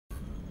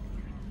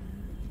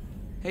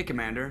Hey,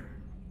 Commander.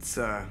 It's,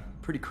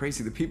 pretty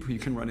crazy the people you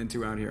can run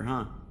into out here,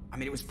 huh? I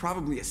mean, it was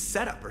probably a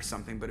setup or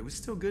something, but it was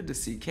still good to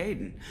see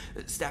Kaidan.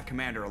 Staff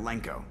Commander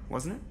Alenko,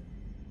 wasn't it?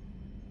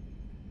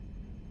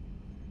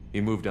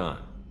 He moved on.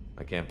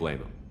 I can't blame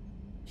him.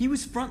 He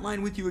was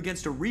frontline with you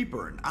against a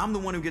Reaper, and I'm the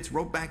one who gets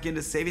roped back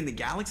into saving the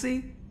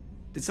galaxy?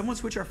 Did someone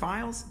switch our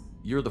files?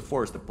 You're the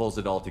force that pulls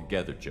it all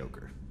together,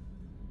 Joker.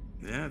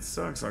 Yeah, it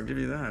sucks, I'll give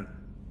you that.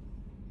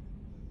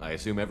 I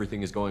assume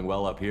everything is going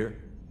well up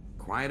here?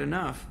 Quiet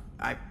enough.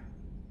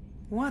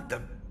 What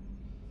the...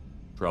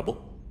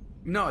 Trouble?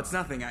 No, it's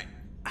nothing.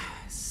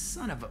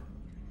 Son of a...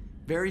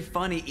 Very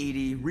funny,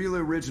 Edie. Real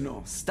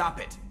original. Stop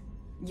it.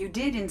 You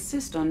did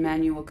insist on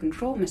manual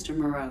control, Mr.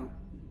 Moreau.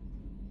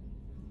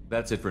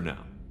 That's it for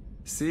now.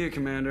 See you,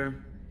 Commander.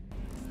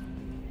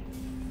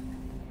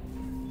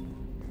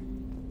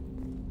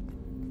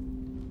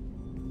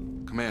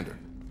 Commander,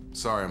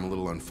 sorry I'm a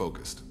little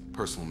unfocused.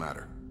 Personal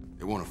matter.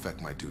 It won't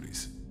affect my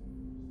duties.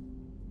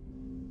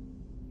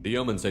 The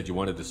yeoman said you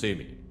wanted to see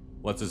me.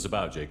 What's this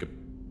about, Jacob?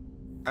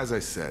 As I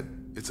said,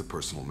 it's a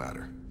personal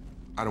matter.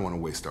 I don't want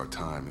to waste our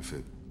time if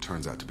it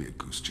turns out to be a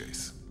goose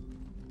chase.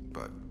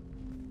 But...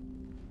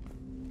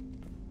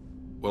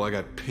 well, I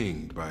got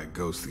pinged by a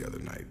ghost the other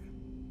night.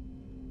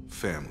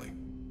 Family.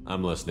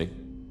 I'm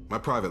listening. My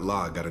private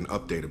log got an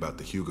update about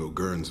the Hugo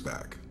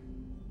Gernsback,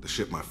 the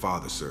ship my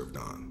father served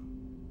on.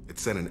 It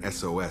sent an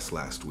SOS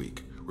last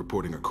week,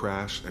 reporting a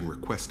crash and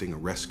requesting a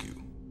rescue.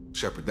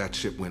 Shepard, that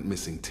ship went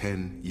missing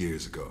 10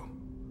 years ago.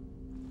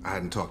 I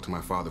hadn't talked to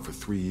my father for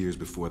 3 years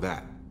before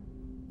that.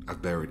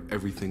 I've buried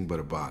everything but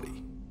a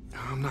body.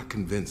 I'm not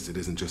convinced it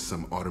isn't just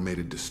some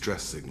automated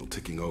distress signal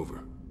ticking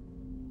over.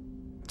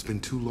 It's been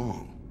too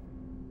long.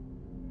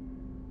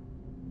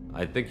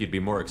 I think you'd be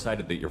more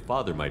excited that your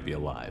father might be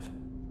alive.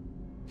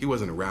 He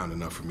wasn't around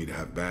enough for me to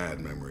have bad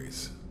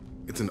memories.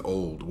 It's an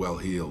old,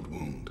 well-healed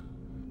wound.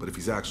 But if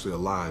he's actually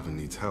alive and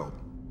needs help,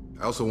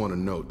 I also want to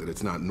note that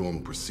it's not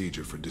normal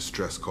procedure for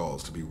distress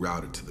calls to be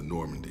routed to the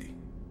Normandy.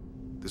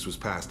 This was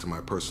passed to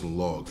my personal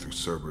log through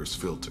Cerberus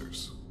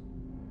filters.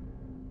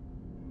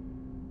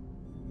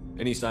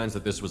 Any signs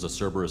that this was a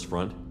Cerberus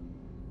front?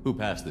 Who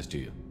passed this to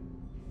you?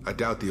 I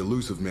doubt the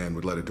Elusive Man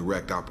would let a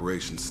direct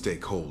operation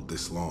stake hold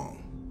this long.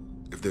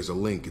 If there's a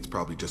link, it's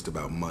probably just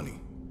about money.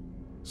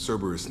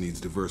 Cerberus needs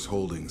diverse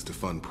holdings to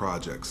fund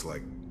projects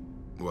like,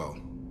 well,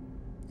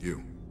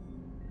 you.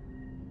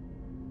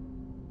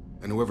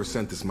 And whoever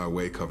sent this my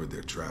way covered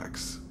their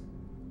tracks.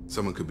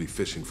 Someone could be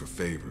fishing for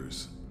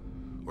favors,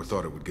 or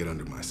thought it would get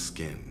under my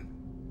skin.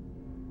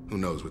 Who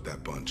knows with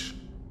that bunch?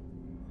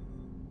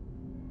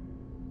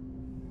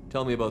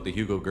 Tell me about the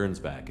Hugo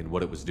Gernsback and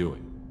what it was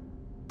doing.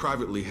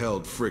 Privately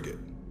held frigate.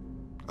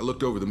 I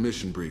looked over the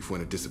mission brief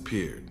when it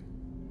disappeared.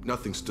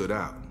 Nothing stood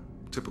out.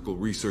 Typical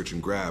research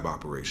and grab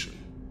operation.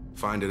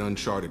 Find an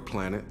uncharted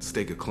planet,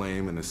 stake a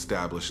claim, and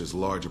establish as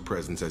large a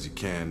presence as you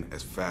can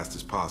as fast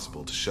as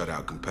possible to shut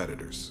out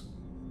competitors.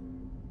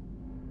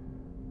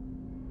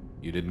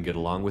 You didn't get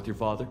along with your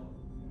father?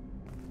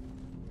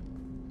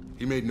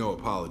 He made no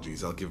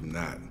apologies, I'll give him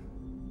that.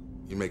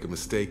 You make a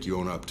mistake, you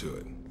own up to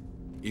it.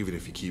 Even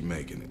if you keep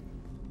making it.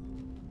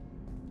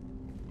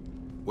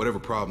 Whatever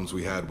problems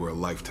we had were a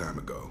lifetime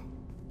ago.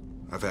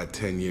 I've had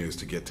 10 years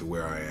to get to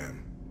where I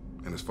am.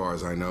 And as far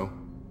as I know,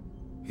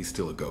 he's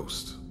still a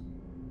ghost.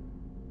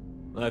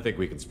 I think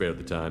we can spare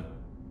the time.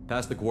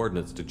 Pass the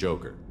coordinates to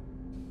Joker.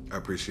 I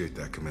appreciate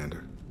that,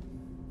 Commander.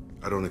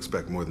 I don't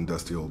expect more than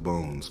dusty old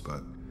bones,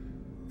 but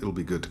it'll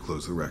be good to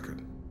close the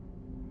record.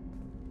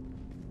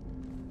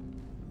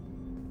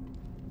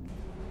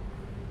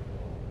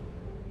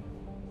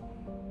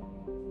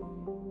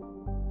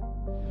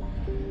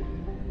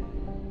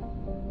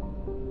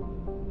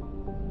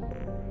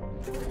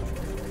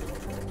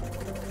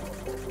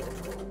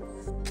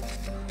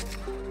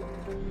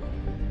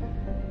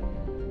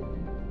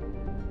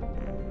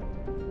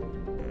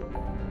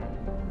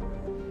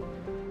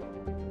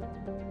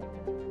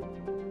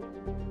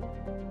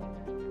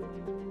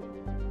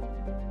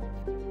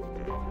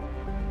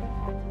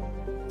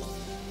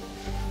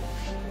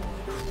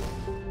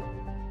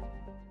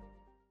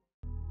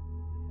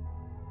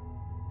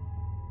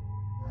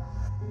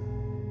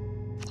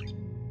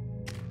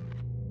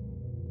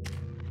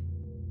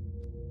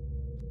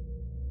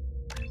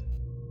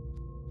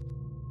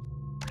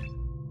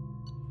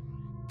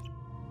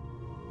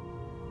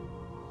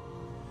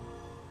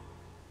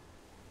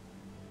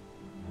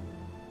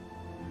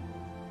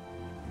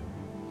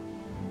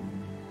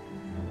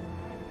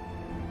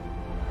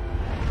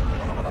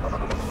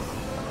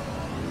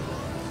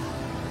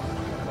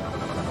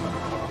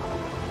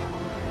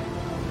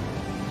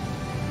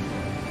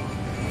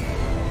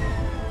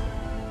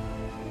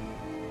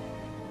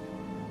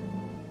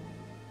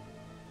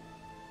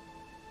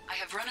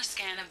 Run a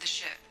scan of the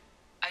ship.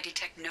 I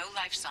detect no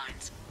life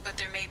signs, but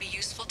there may be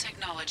useful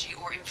technology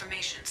or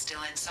information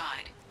still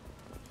inside.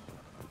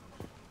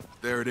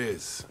 There it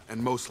is,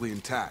 and mostly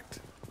intact.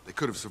 They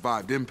could have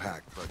survived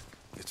impact, but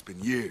it's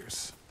been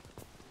years.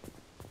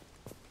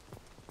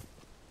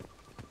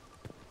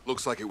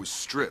 Looks like it was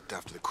stripped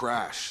after the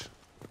crash.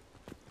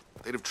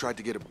 They'd have tried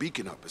to get a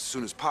beacon up as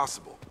soon as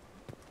possible.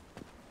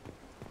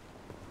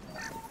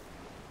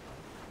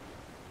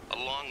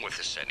 Along with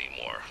this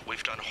anymore.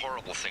 We've done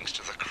horrible things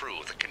to the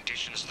crew. The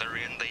conditions they're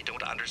in, they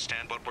don't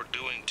understand what we're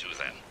doing to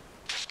them.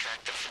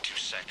 Distract them for 2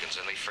 seconds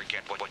and they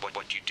forget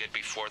what you did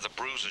before the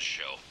bruises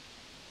show.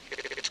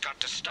 It's got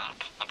to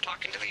stop. I'm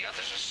talking to the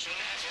others as soon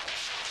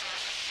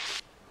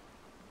as...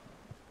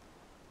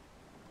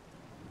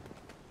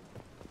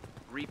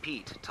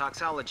 Repeat,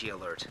 toxology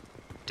alert.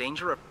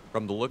 Danger of...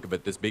 From the look of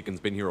it, this beacon's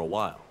been here a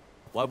while.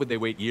 Why would they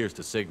wait years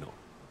to signal?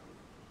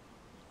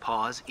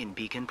 Pause in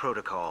beacon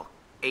protocol.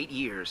 8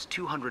 years,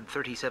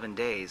 237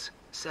 days,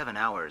 7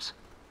 hours.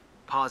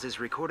 Pause is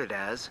recorded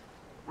as...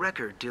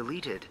 Record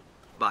deleted.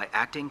 By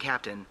Acting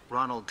Captain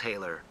Ronald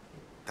Taylor.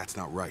 That's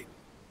not right.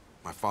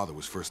 My father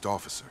was first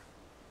officer.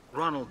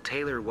 Ronald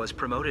Taylor was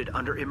promoted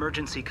under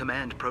emergency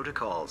command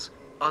protocols.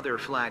 Other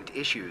flagged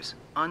issues: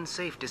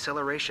 unsafe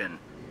deceleration,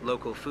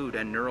 local food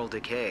and neural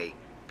decay,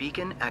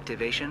 beacon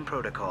activation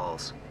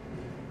protocols.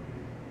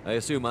 I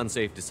assume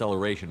unsafe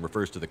deceleration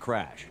refers to the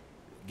crash.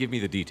 Give me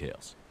the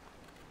details.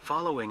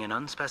 Following an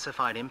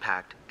unspecified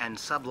impact and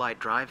sublight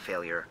drive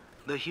failure,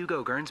 the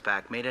Hugo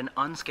Gernsback made an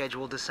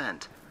unscheduled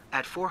descent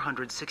at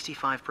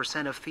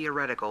 465% of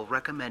theoretical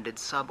recommended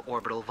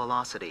suborbital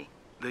velocity.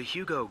 The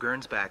Hugo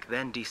Gernsback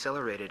then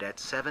decelerated at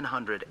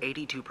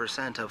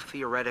 782% of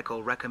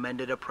theoretical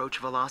recommended approach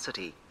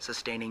velocity,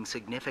 sustaining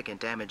significant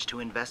damage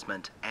to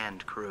investment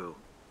and crew.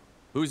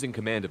 Who's in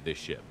command of this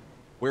ship?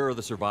 Where are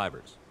the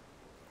survivors?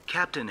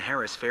 Captain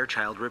Harris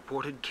Fairchild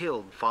reported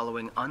killed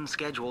following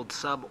unscheduled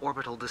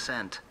suborbital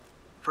descent.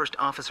 First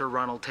Officer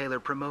Ronald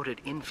Taylor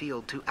promoted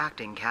in-field to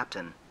acting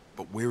captain.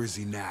 But where is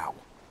he now?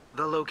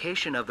 The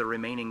location of the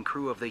remaining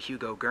crew of the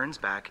Hugo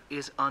Gernsback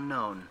is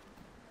unknown.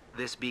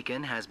 This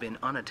beacon has been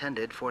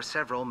unattended for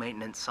several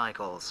maintenance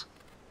cycles.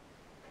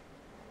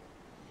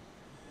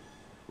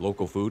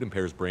 Local food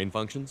impairs brain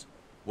functions?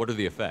 What are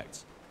the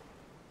effects?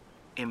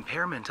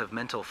 Impairment of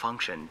mental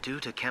function due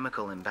to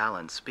chemical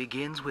imbalance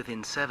begins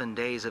within 7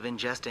 days of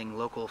ingesting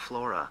local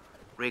flora,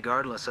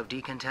 regardless of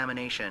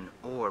decontamination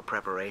or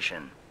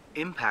preparation.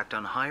 Impact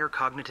on higher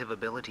cognitive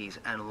abilities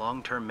and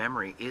long-term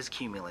memory is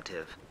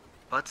cumulative,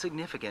 but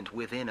significant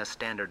within a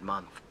standard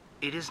month.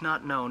 It is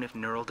not known if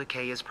neural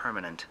decay is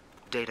permanent.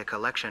 Data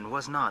collection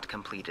was not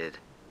completed.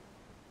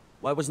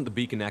 Why wasn't the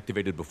beacon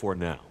activated before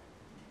now?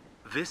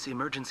 This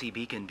emergency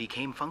beacon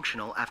became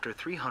functional after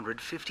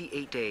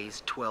 358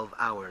 days, 12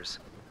 hours,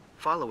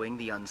 following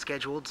the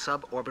unscheduled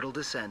suborbital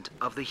descent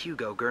of the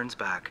Hugo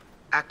Gernsback.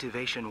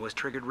 Activation was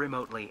triggered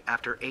remotely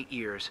after 8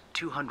 years,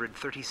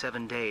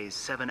 237 days,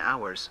 7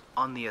 hours,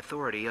 on the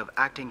authority of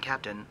Acting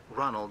Captain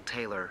Ronald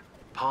Taylor.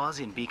 Pause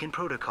in beacon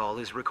protocol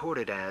is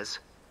recorded as...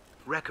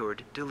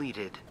 Record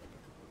deleted.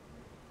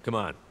 Come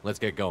on, let's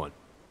get going.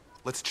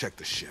 Let's check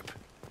the ship.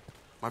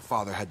 My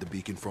father had the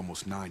beacon for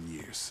almost 9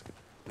 years.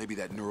 Maybe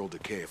that neural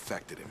decay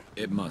affected him.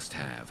 It must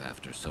have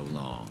after so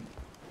long.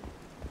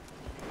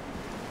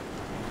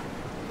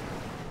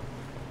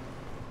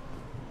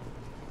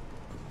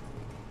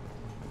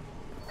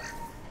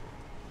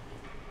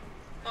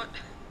 What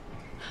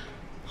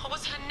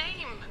was her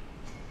name?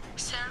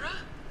 Sarah?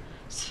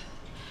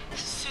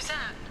 Suzanne?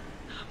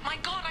 My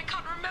God, I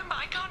can't remember.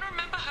 I can't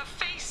remember her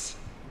face.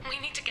 We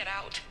need to get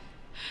out.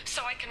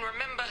 So I can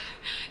remember,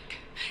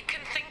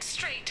 can think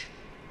straight.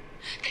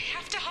 They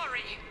have to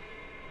hurry.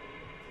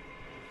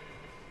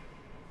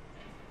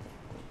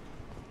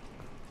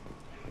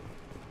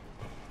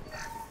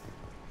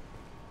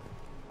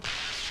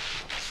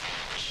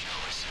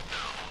 Joe said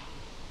no.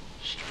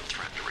 She even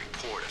threatened to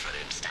report if I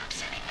didn't stop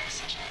sending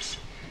messages.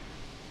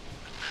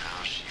 But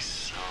now she's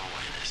so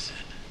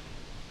innocent.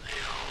 They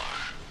all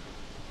are.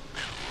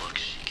 That look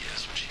she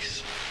gives when she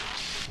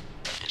smiles.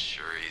 It's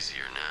sure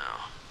easier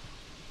now.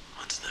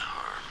 What's the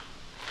harm?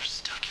 We're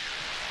stuck here.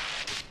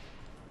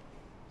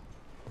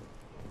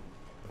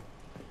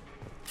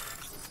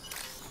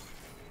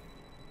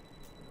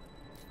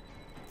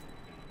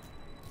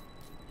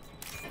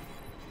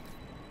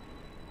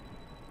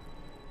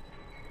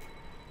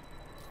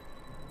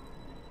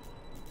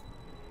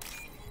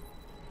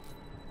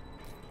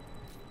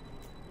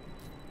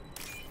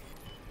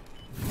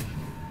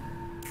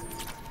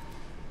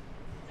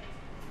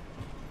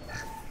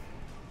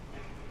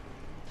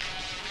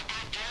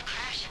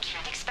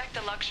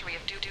 Luxury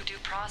of due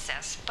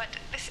process, but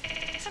this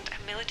isn't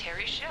a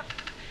military ship.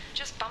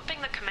 Just bumping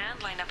the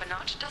command line up a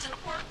notch doesn't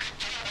work.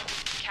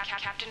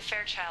 Captain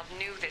Fairchild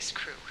knew this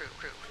crew.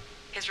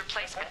 His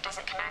replacement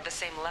doesn't command the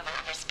same level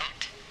of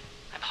respect.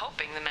 I'm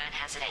hoping the man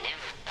has it in him,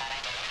 but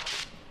I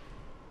don't.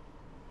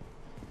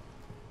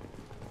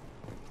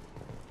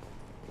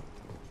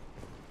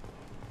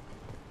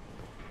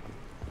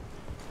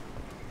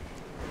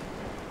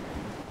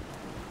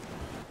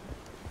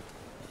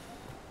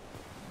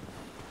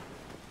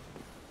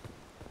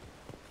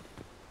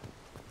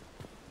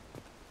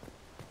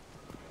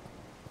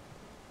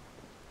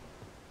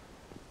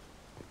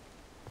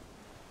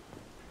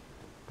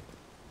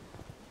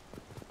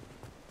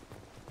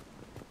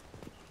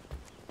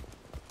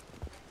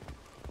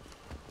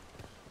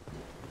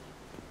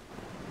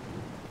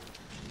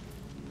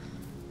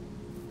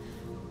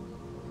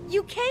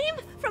 You came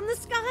from the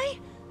sky?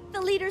 The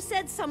leader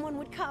said someone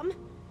would come.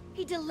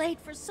 He delayed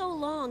for so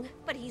long,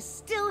 but he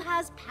still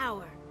has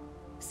power.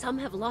 Some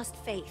have lost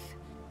faith.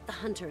 The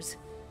Hunters.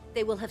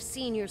 They will have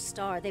seen your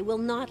star. They will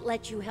not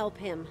let you help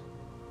him.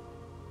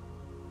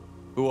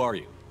 Who are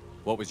you?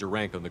 What was your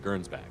rank on the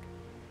Gernsback?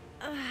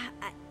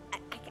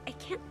 I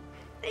can't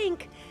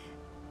think.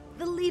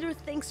 The leader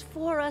thinks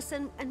for us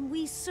and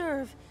we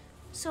serve.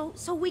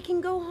 So we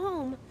can go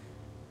home.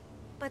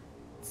 But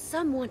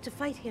some want to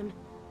fight him.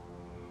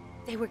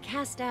 They were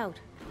cast out.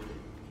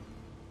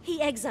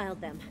 He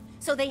exiled them.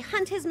 So they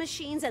hunt his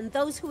machines and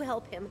those who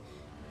help him.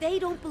 They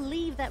don't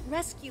believe that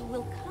rescue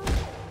will come.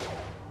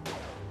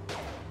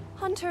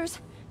 Hunters,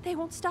 they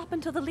won't stop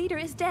until the leader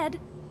is dead.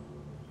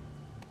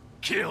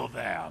 Kill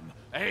them!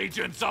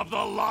 Agents of the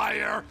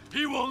liar!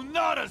 He will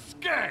not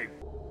escape!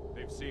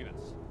 They've seen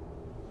us.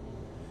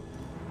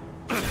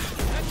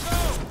 Let's go!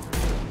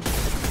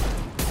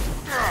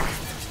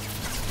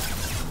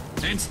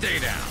 Then stay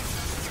down.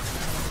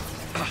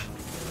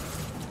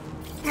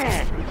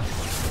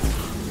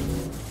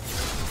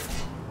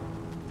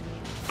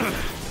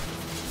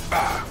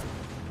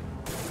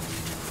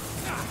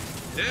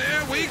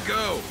 There we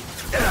go.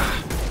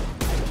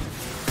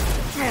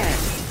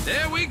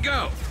 There we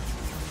go.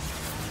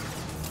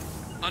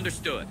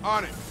 Understood.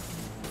 On it.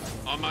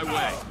 On my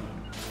way.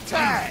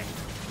 Tag!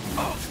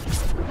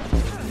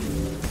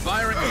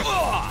 Firing.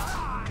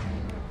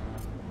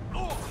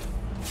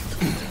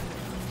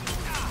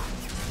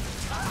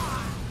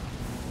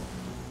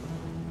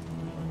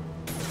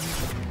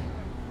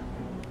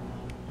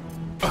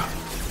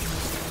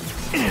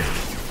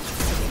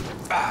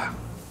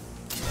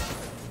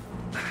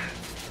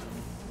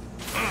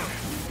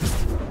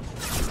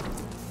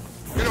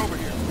 Get over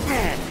here.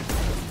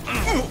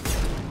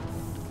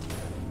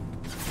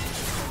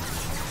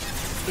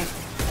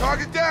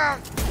 Target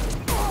down.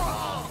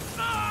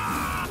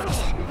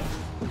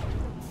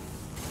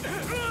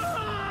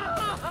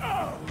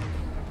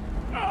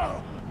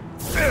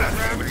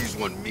 Gravity's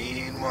one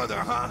mean mother,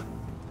 huh?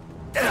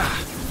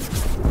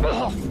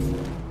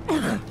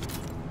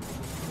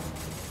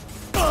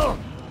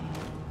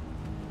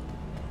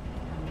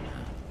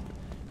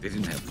 They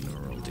didn't have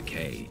neural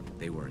decay.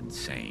 They were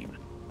insane.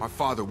 My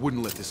father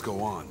wouldn't let this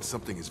go on.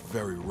 Something is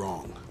very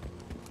wrong.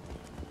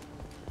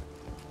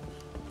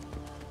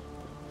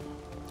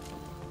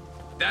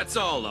 That's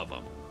all of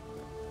them.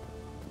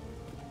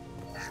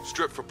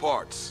 Strip for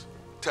parts.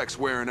 Tech's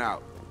wearing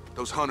out.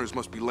 Those hunters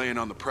must be laying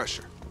on the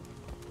pressure.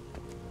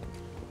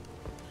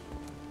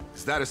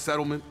 Is that a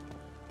settlement?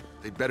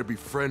 They'd better be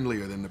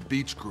friendlier than the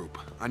Beach Group.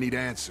 I need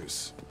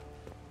answers.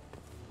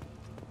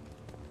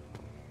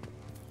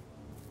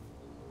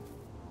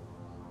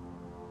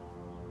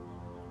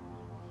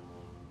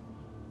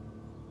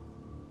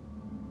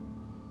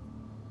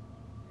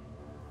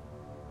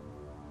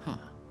 Huh.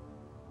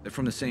 They're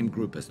from the same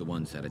group as the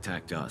ones that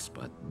attacked us,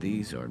 but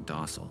these are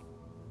docile.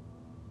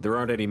 There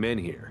aren't any men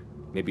here.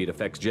 Maybe it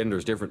affects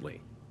genders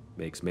differently.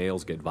 Makes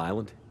males get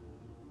violent?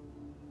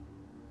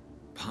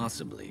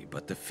 Possibly,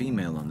 but the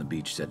female on the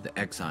beach said the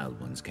exiled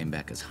ones came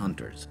back as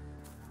hunters.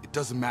 It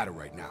doesn't matter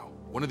right now.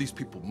 One of these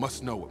people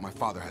must know what my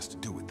father has to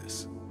do with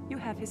this. You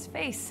have his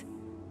face.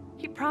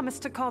 He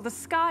promised to call the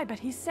sky, but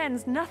he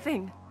sends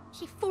nothing.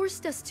 He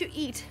forced us to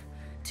eat,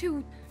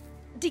 to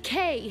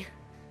decay.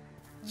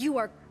 You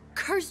are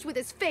cursed with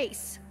his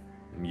face.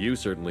 You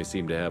certainly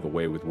seem to have a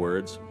way with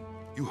words.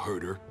 You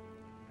heard her.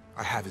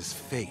 I have his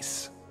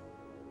face.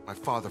 My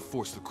father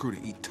forced the crew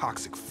to eat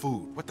toxic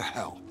food. What the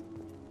hell?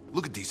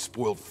 Look at these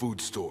spoiled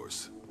food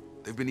stores.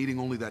 They've been eating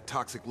only that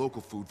toxic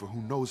local food for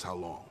who knows how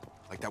long.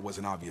 Like that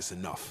wasn't obvious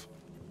enough.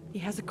 He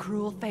has a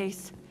cruel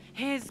face.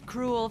 His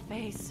cruel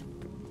face.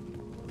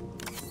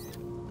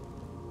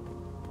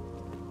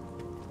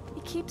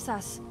 He keeps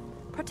us,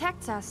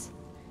 protects us,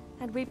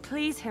 and we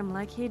please him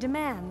like he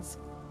demands.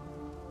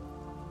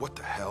 What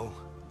the hell?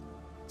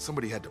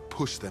 Somebody had to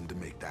push them to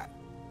make that.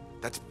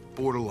 That's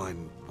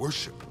borderline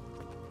worship.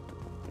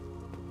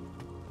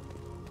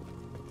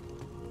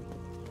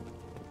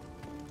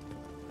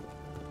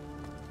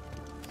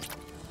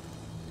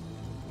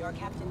 Your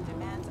captain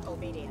demands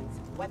obedience.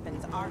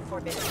 Weapons are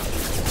forbidden.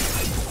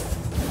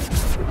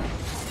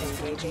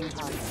 Engaging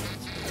target.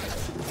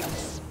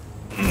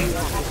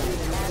 Your captain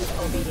demands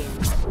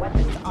obedience.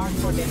 Weapons are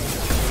forbidden.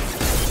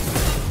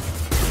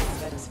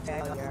 That is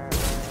failure.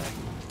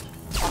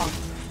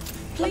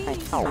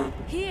 Please,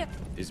 here.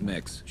 His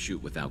mechs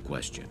shoot without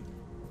question.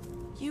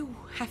 You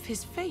have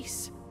his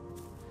face,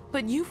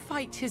 but you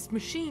fight his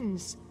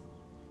machines.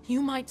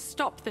 You might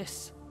stop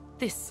this.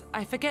 This,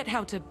 I forget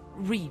how to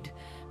read,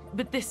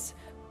 but this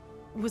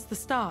was the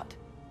start.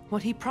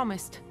 What he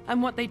promised,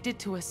 and what they did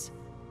to us.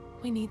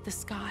 We need the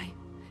sky.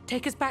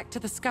 Take us back to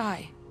the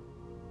sky.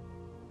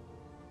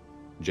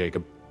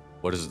 Jacob,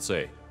 what does it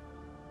say?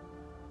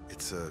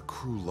 It's a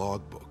crew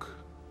logbook.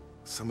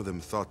 Some of them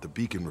thought the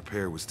beacon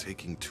repair was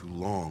taking too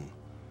long.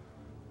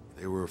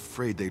 They were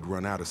afraid they'd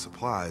run out of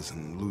supplies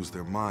and lose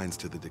their minds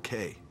to the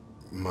decay.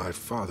 My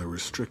father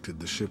restricted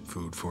the ship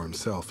food for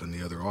himself and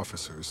the other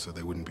officers so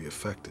they wouldn't be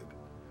affected.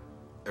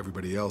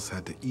 Everybody else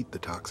had to eat the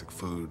toxic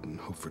food and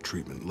hope for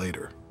treatment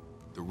later.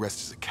 The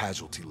rest is a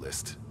casualty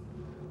list.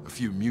 A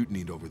few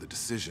mutinied over the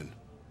decision.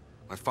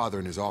 My father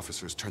and his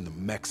officers turned the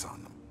mechs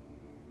on them.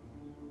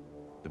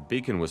 The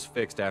beacon was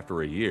fixed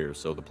after a year,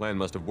 so the plan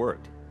must have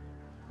worked.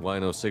 Why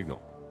no signal?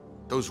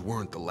 Those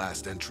weren't the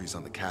last entries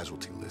on the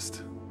casualty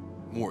list.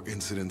 More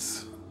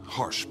incidents,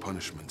 harsh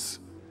punishments.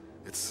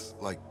 It's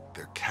like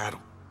they're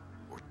cattle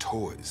or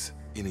toys.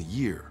 In a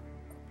year,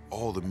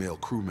 all the male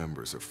crew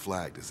members are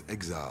flagged as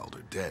exiled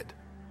or dead.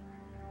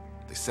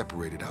 They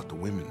separated out the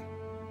women,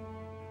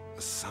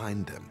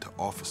 assigned them to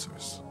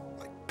officers,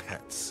 like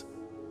pets.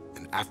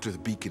 And after the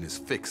beacon is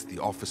fixed, the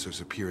officers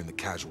appear in the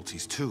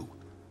casualties too.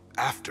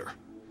 After.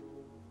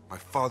 My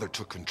father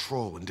took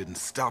control and didn't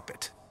stop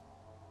it.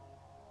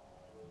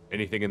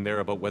 Anything in there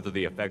about whether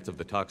the effects of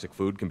the toxic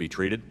food can be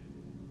treated?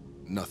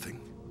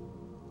 Nothing.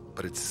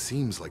 But it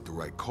seems like the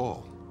right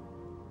call.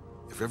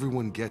 If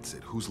everyone gets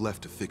it, who's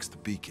left to fix the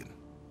beacon?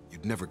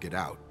 You'd never get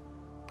out.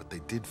 But they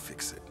did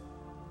fix it.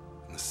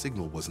 And the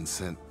signal wasn't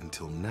sent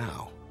until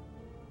now.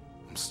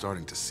 I'm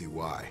starting to see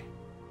why.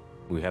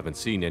 We haven't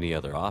seen any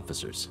other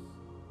officers.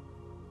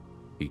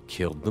 He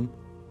killed them?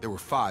 There were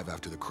 5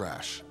 after the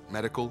crash.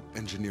 Medical,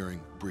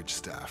 engineering, bridge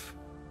staff.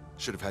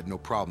 Should have had no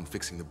problem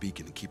fixing the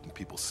beacon and keeping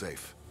people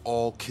safe.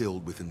 All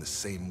killed within the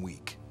same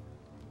week.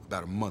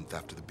 About a month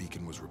after the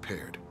beacon was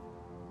repaired.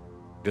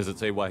 Does it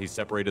say why he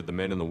separated the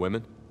men and the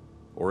women?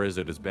 Or is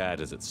it as bad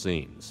as it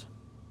seems?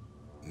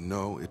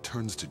 No, it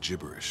turns to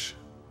gibberish.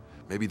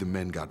 Maybe the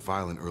men got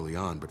violent early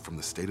on, but from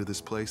the state of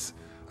this place,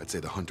 I'd say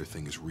the Hunter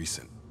thing is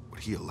recent. What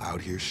he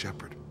allowed here,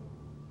 Shepard,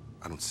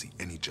 I don't see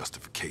any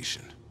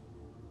justification.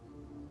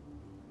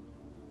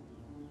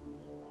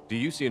 Do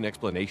you see an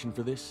explanation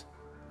for this?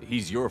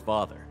 He's your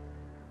father.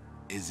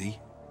 Is he?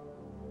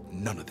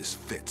 None of this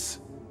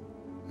fits.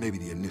 Maybe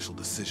the initial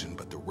decision,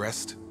 but the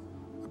rest?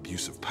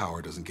 Abuse of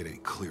power doesn't get any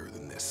clearer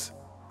than this.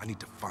 I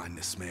need to find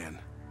this man.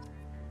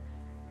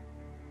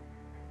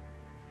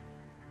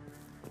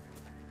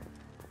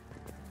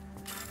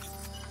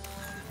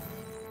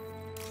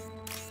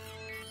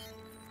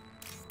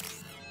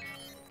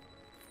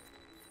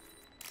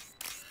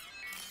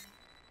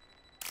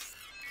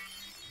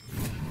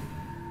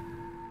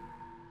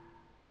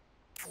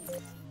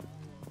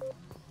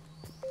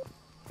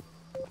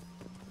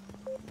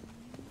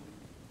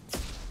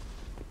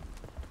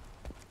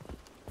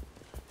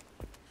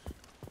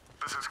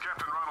 This is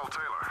Captain Ronald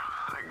Taylor.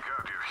 Thank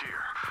God you're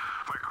here.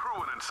 My crew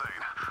went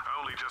insane. I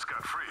only just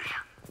got free.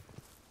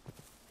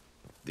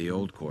 The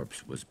old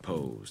corpse was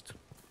posed,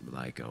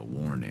 like a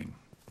warning.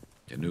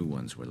 The new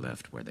ones were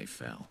left where they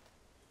fell.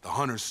 The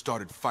Hunters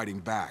started fighting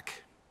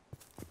back.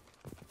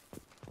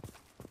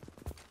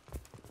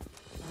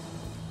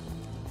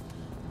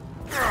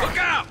 Look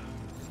out!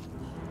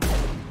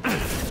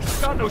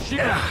 Got no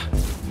shield!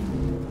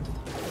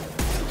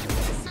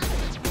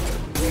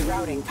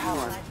 Rerouting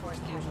power.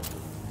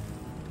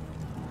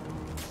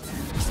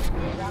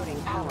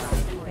 Rerouting power.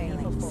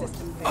 Failing.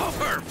 System failing.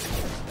 Over!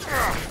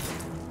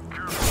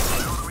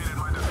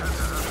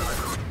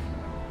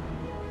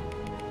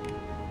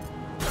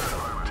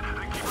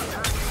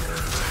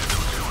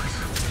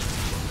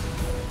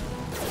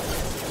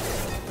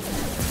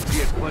 He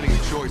had plenty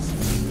of choices.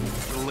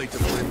 Too late to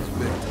blame his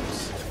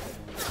victims.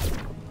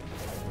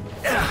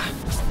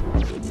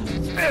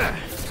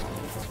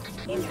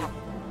 Impact.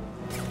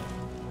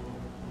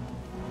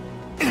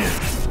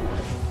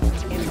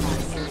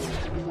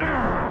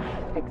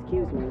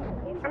 Excuse me.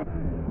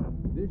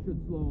 This should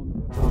slow him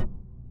down.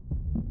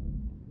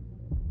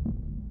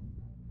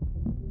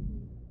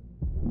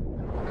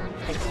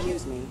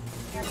 Excuse me.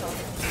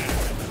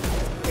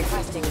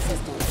 Requesting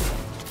assistance.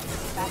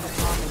 Backup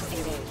problems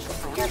engaged.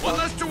 What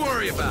less to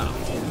worry about?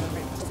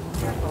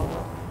 Careful.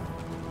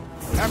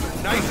 Have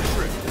a nice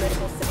trip.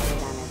 Critical system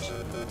damage.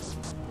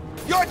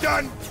 You're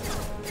done!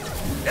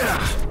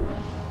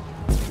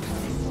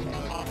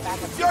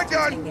 Backup You're systems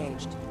done!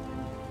 engaged.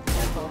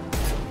 Careful.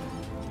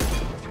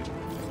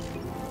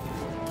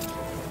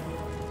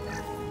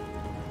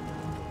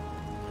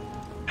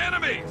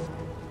 Enemies!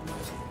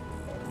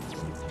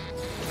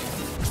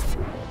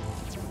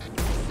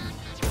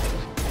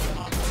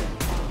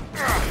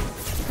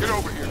 Get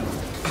over here.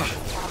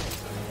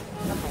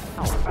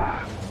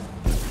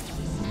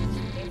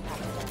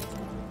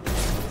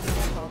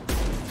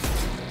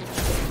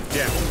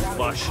 Yeah,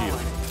 lost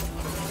shield.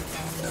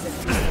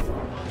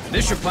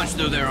 This should punch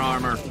through their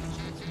armor.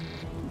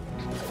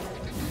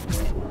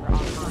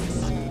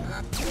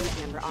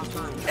 Camera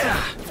offline.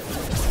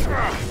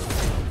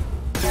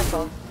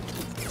 Careful.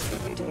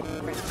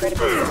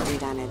 Critical system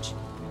damage.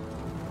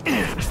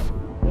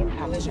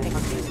 Impact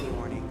excuse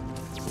warning.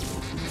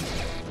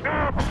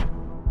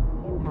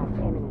 Impact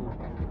imminent.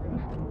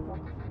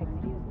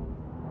 Excuse me.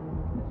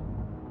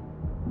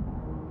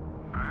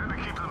 I had to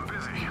keep them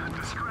busy,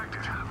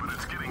 distracted, but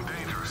it's getting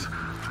dangerous.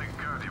 Thank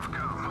God you've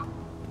come.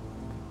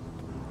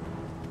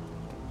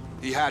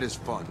 He had his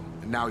fun,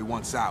 and now he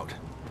wants out.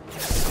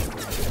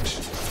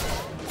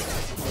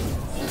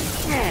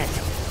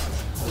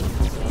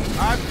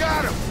 I've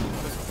got him!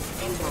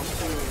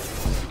 Impact imminent.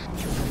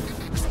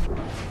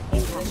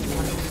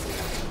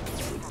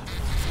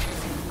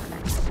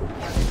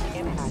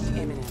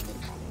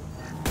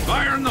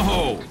 Fire in the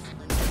hole!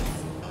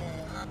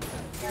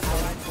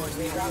 Allied force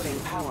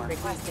rerouting power.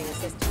 Requesting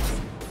assistance.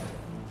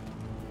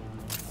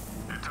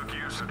 It took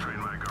years to train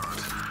my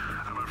guards.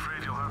 I'm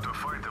afraid you'll have to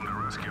fight them to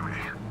rescue me.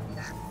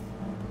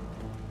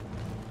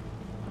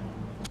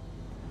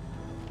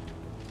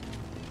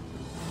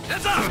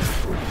 Heads up!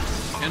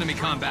 Enemy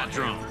combat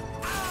drone.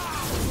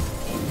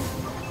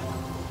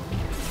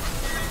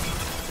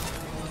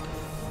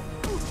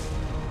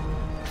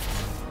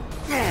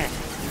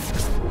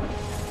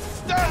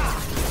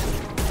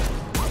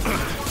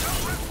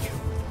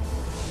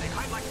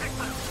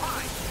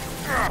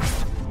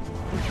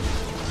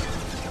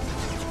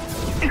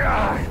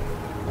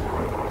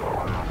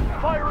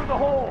 Fire in the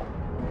hole!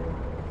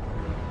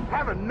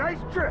 Have a nice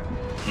trip!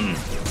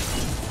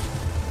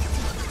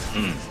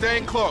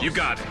 Staying close. You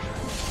got it.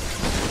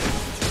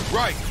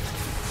 Right.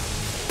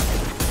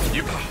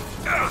 You...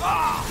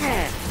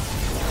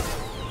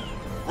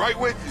 Right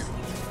with you.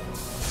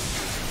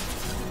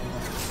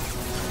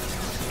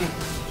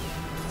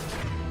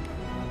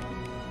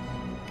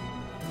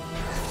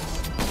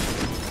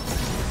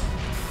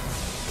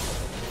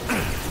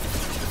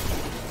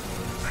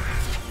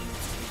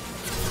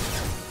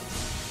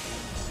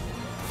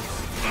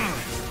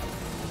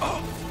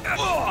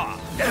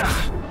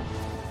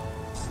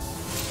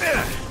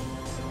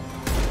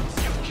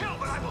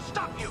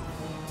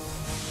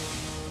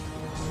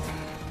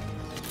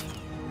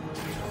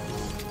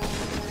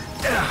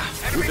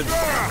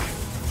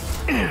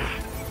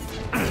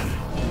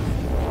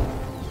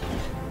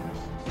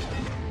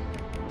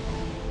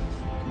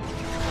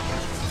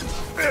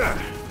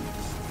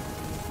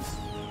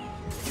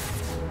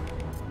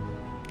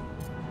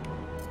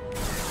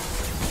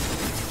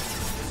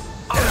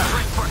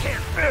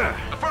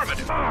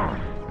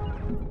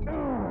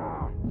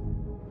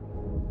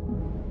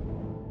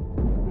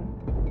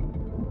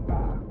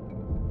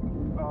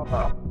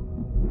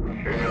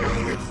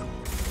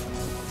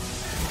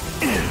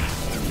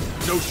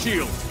 No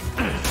shield.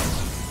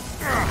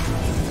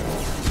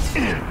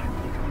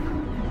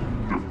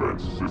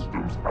 Defense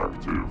systems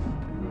active.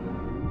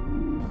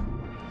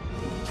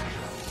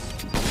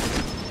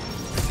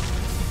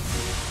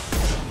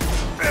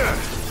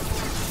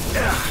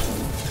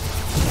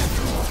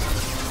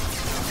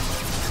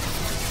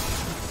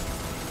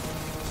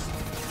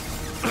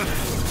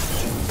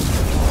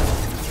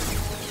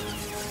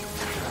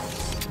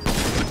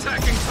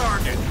 Attacking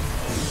target.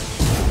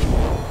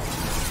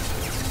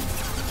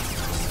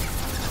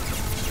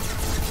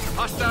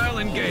 Hostile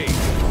engaged.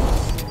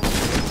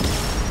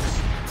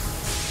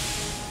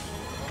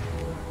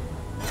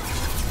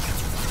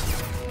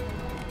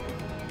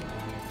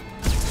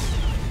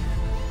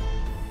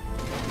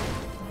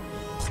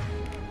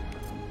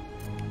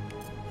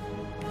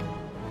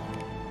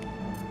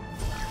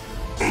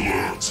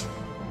 Alert!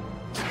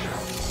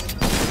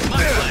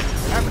 My plan.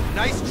 Have a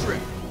nice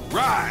trip.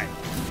 Ride.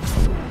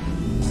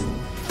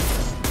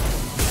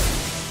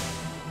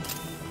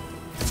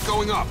 It's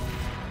going up.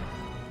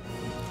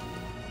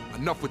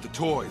 Enough with the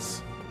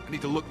toys. I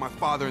need to look my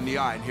father in the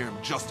eye and hear him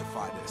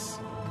justify this.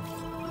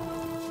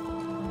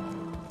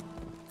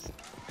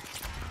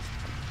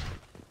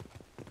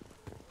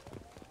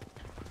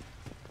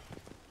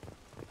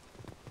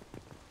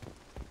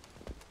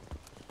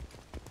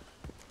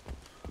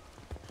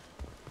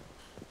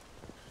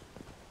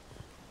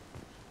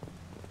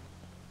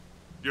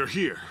 You're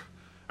here.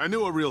 I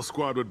knew a real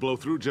squad would blow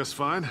through just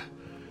fine.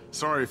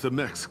 Sorry if the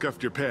mech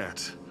scuffed your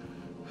pads.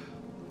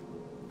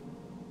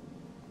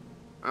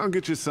 I'll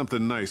get you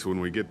something nice when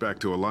we get back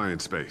to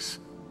Alliance space.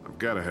 I've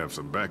got to have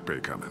some back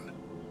pay coming.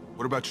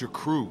 What about your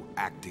crew,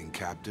 acting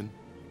captain?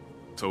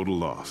 Total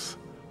loss.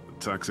 The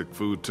toxic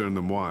food turned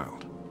them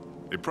wild.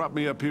 They propped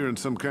me up here in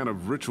some kind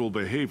of ritual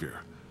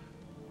behavior.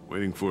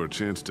 Waiting for a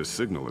chance to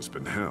signal has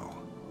been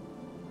hell.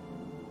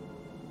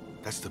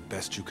 That's the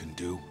best you can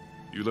do?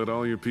 You let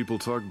all your people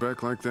talk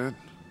back like that?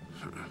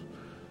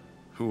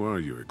 Who are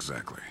you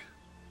exactly?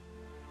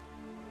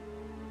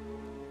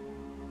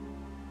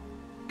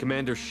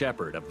 Commander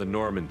Shepard of the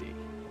Normandy.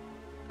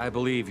 I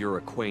believe you're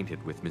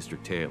acquainted with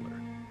Mr.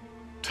 Taylor.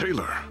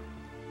 Taylor?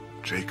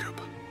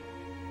 Jacob?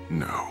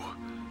 No.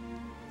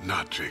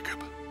 Not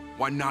Jacob.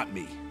 Why not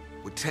me?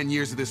 Would 10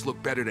 years of this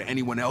look better to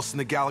anyone else in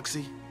the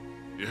galaxy?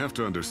 You have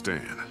to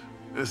understand,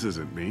 this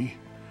isn't me.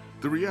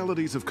 The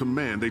realities of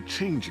command, they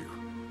change you.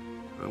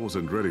 I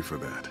wasn't ready for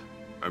that.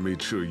 I made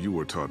sure you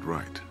were taught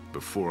right.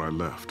 Before I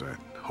left, I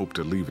hoped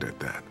to leave it at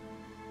that.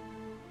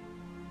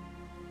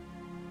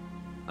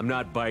 I'm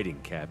not biting,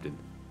 Captain.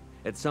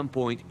 At some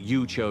point,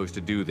 you chose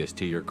to do this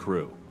to your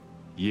crew.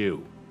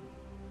 You.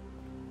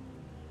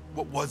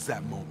 What was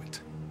that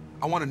moment?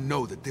 I want to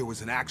know that there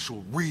was an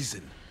actual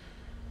reason.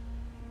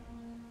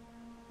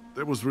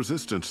 There was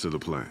resistance to the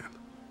plan.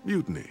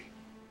 Mutiny.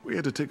 We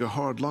had to take a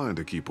hard line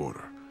to keep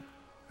order.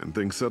 And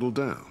things settled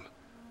down.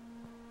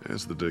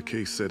 As the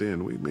decay set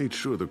in, we made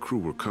sure the crew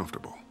were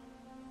comfortable.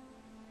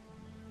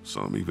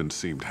 Some even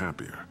seemed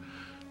happier.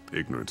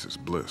 Ignorance is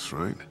bliss,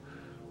 right?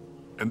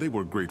 And they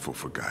were grateful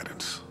for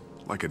guidance,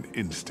 like an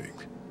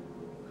instinct.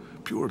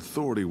 Pure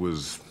authority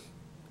was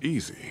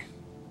easy.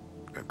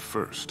 at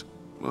first.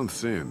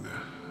 Months in,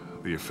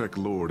 the effect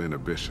lowered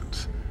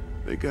inhibitions.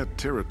 They got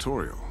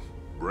territorial.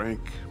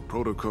 Rank,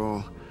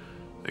 protocol,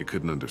 they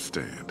couldn't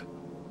understand.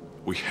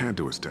 We had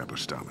to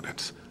establish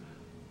dominance.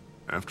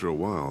 After a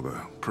while,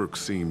 the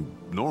perks seemed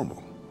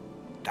normal.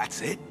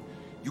 That's it?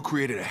 You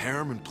created a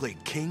harem and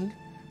played king?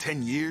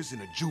 10 years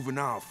in a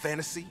juvenile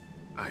fantasy?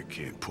 I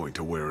can't point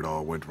to where it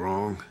all went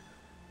wrong.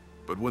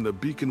 But when the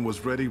beacon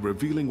was ready,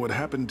 revealing what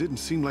happened didn't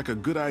seem like a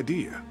good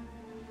idea.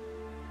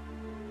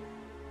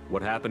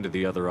 What happened to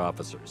the other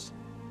officers?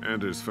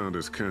 Anders found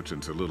his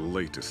conscience a little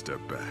late to step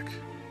back.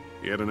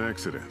 He had an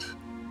accident.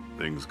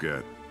 Things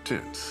got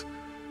tense.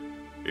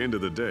 End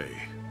of the day,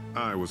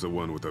 I was the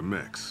one with the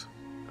mechs.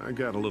 I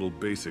got a little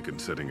basic in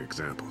setting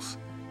examples.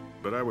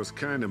 But I was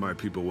kind to my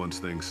people once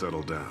things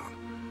settled down.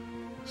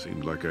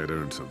 Seemed like I'd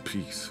earned some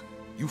peace.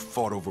 You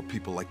fought over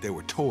people like they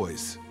were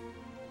toys.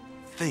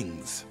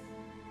 Things.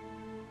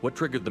 What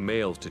triggered the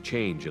males to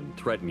change and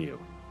threaten you?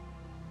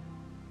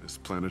 This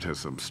planet has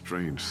some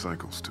strange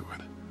cycles to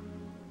it.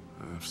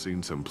 I've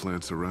seen some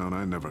plants around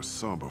I never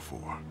saw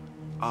before.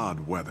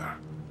 Odd weather.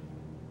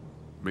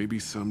 Maybe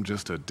some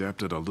just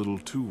adapted a little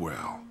too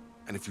well.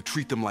 And if you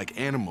treat them like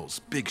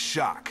animals, big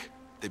shock.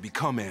 They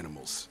become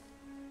animals.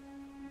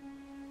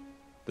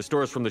 The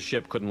stores from the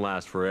ship couldn't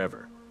last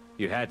forever.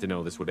 You had to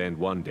know this would end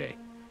one day.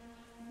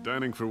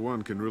 Dining for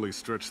one can really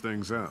stretch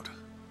things out.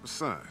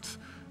 Besides,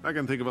 I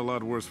can think of a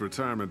lot worse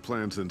retirement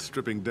plans than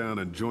stripping down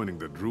and joining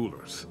the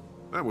Droolers.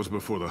 That was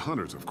before the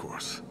Hunters, of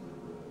course.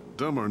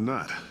 Dumb or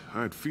not,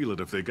 I'd feel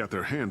it if they got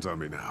their hands on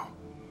me now.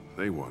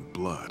 They want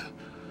blood.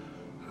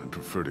 I'd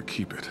prefer to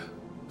keep it.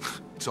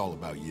 It's all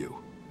about you.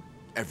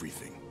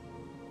 Everything.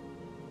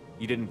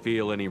 You didn't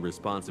feel any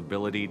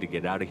responsibility to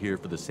get out of here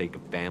for the sake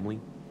of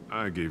family?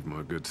 I gave him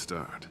a good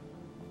start.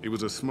 He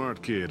was a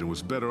smart kid and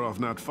was better off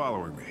not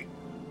following me.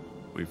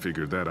 We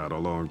figured that out a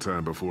long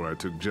time before I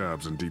took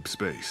jobs in deep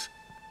space.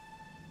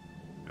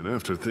 And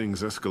after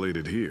things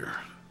escalated here,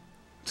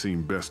 it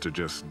seemed best to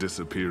just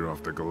disappear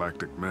off the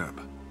galactic map.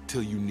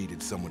 Till you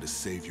needed someone to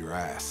save your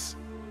ass.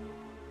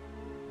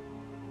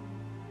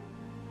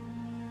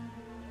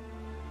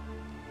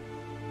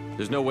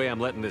 There's no way I'm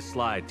letting this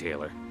slide,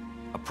 Taylor.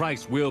 A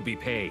price will be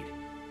paid.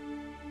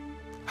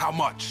 How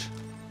much?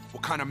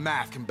 What kind of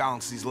math can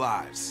balance these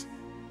lives?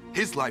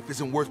 His life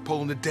isn't worth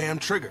pulling the damn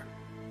trigger.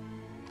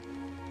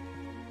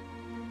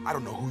 I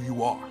don't know who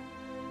you are,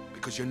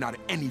 because you're not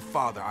any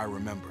father I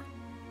remember.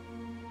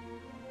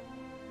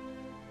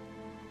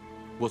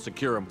 We'll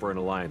secure him for an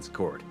Alliance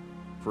court.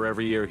 For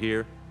every year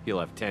here, he'll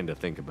have 10 to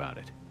think about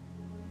it.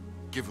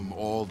 Give him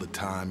all the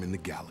time in the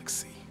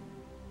galaxy.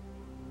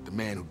 The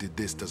man who did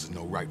this doesn't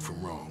know right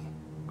from wrong.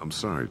 I'm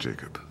sorry,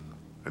 Jacob.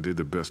 I did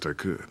the best I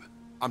could.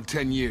 I'm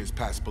 10 years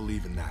past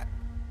believing that.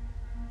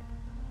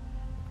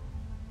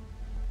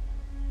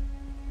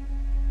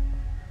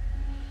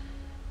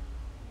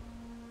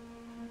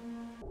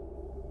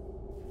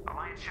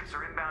 Alliance ships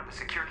are inbound to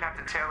secure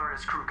Captain Taylor and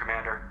his crew,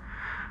 Commander.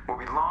 We'll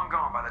be long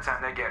gone by the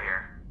time they get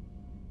here.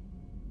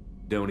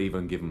 Don't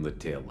even give him the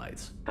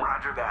taillights.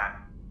 Roger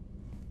that.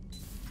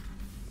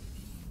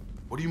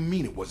 What do you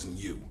mean it wasn't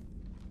you?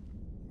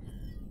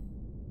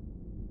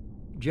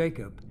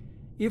 Jacob,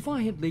 if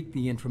I had leaked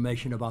the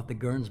information about the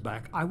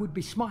Gernsback, I would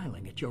be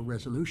smiling at your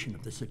resolution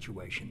of the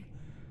situation.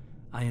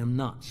 I am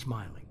not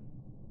smiling.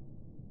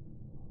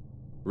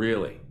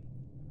 Really?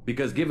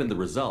 Because given the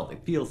result,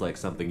 it feels like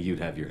something you'd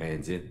have your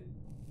hands in.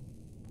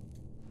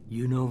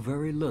 You know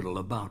very little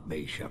about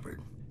me,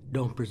 Shepard.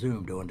 Don't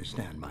presume to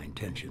understand my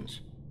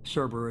intentions.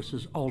 Cerberus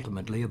is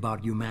ultimately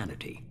about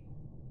humanity.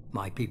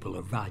 My people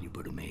are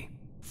valuable to me.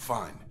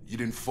 Fine. You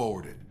didn't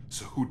forward it,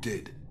 so who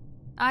did?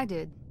 I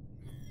did.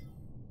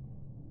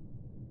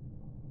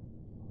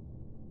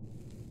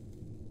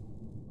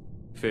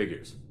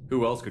 Figures.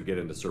 Who else could get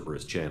into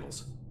Cerberus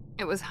channels?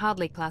 It was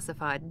hardly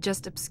classified,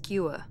 just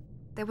obscure.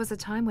 There was a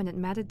time when it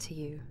mattered to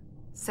you.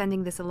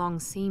 Sending this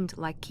along seemed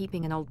like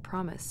keeping an old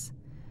promise.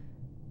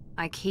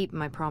 I keep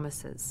my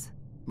promises.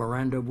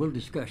 Miranda, we'll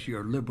discuss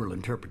your liberal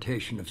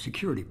interpretation of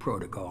security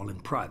protocol in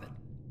private.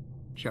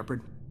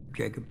 Shepard,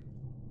 Jacob.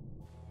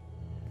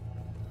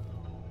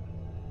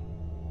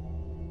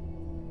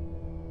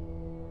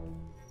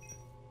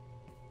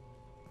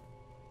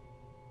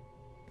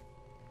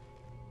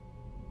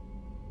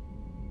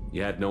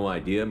 You had no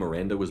idea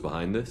Miranda was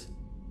behind this?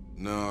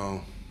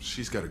 No,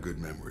 she's got a good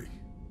memory.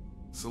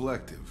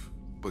 Selective,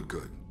 but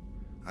good.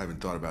 I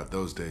haven't thought about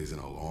those days in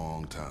a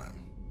long time.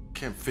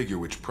 Can't figure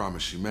which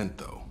promise she meant,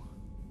 though.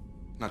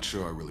 Not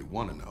sure I really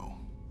want to know.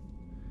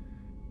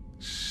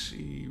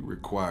 She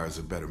requires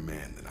a better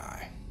man than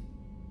I.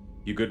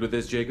 You good with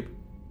this, Jacob?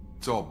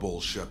 It's all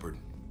bull, Shepard.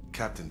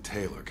 Captain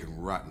Taylor can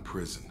rot in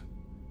prison.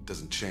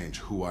 Doesn't change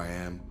who I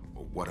am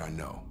or what I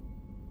know.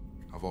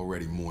 I've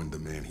already mourned the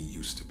man he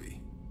used to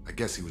be. I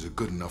guess he was a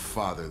good enough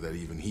father that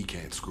even he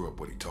can't screw up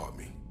what he taught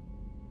me.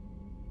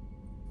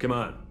 Come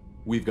on.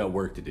 We've got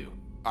work to do.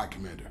 Aye,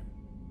 Commander.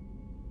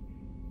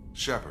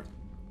 Shepard.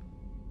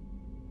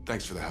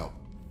 Thanks for the help.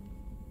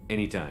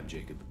 Anytime,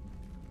 Jacob.